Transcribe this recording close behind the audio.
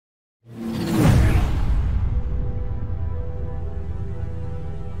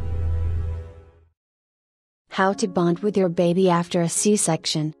How to bond with your baby after a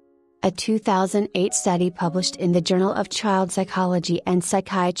C-section. A 2008 study published in the Journal of Child Psychology and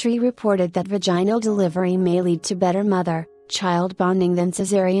Psychiatry reported that vaginal delivery may lead to better mother-child bonding than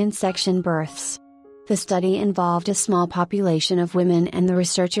cesarean section births. The study involved a small population of women, and the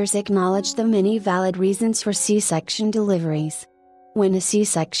researchers acknowledged the many valid reasons for C-section deliveries. When a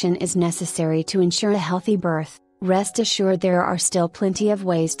C-section is necessary to ensure a healthy birth, rest assured there are still plenty of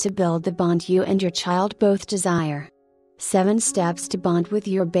ways to build the bond you and your child both desire. 7 steps to bond with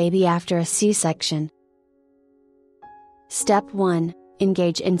your baby after a C-section. Step 1.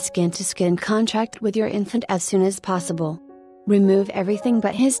 Engage in skin-to-skin contact with your infant as soon as possible. Remove everything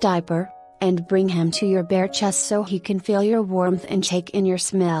but his diaper, and bring him to your bare chest so he can feel your warmth and take in your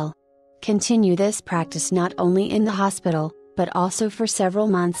smell. Continue this practice not only in the hospital, but also for several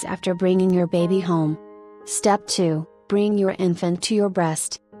months after bringing your baby home. Step 2. Bring your infant to your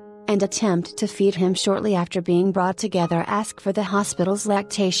breast. And attempt to feed him shortly after being brought together. Ask for the hospital's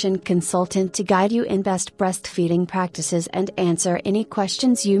lactation consultant to guide you in best breastfeeding practices and answer any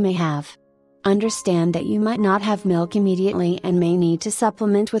questions you may have. Understand that you might not have milk immediately and may need to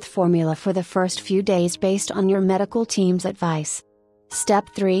supplement with formula for the first few days based on your medical team's advice. Step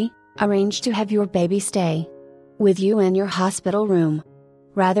 3. Arrange to have your baby stay with you in your hospital room,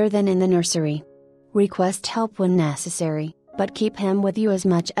 rather than in the nursery. Request help when necessary, but keep him with you as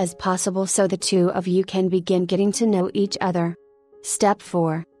much as possible so the two of you can begin getting to know each other. Step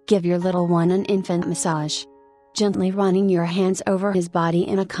 4. Give your little one an infant massage, gently running your hands over his body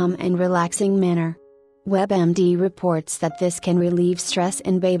in a calm and relaxing manner. WebMD reports that this can relieve stress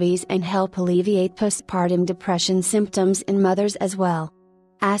in babies and help alleviate postpartum depression symptoms in mothers as well.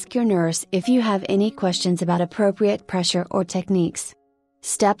 Ask your nurse if you have any questions about appropriate pressure or techniques.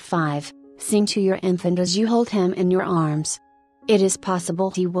 Step 5. Sing to your infant as you hold him in your arms. It is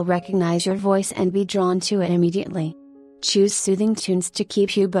possible he will recognize your voice and be drawn to it immediately. Choose soothing tunes to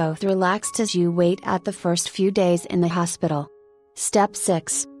keep you both relaxed as you wait at the first few days in the hospital. Step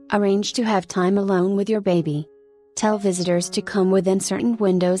 6. Arrange to have time alone with your baby. Tell visitors to come within certain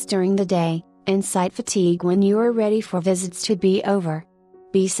windows during the day, and cite fatigue when you are ready for visits to be over.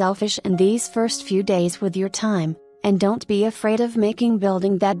 Be selfish in these first few days with your time, and don't be afraid of making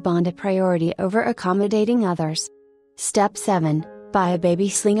building that bond a priority over accommodating others. Step 7. Buy a baby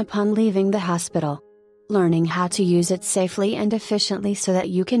sling upon leaving the hospital. Learning how to use it safely and efficiently so that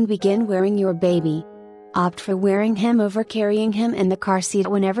you can begin wearing your baby. Opt for wearing him over carrying him in the car seat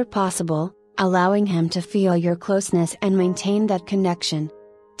whenever possible, allowing him to feel your closeness and maintain that connection.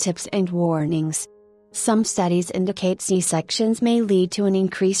 Tips and warnings. Some studies indicate C-sections may lead to an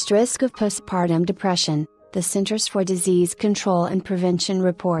increased risk of postpartum depression, the Centers for Disease Control and Prevention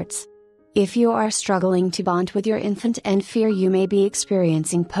reports. If you are struggling to bond with your infant and fear you may be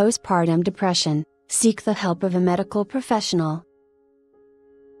experiencing postpartum depression, seek the help of a medical professional.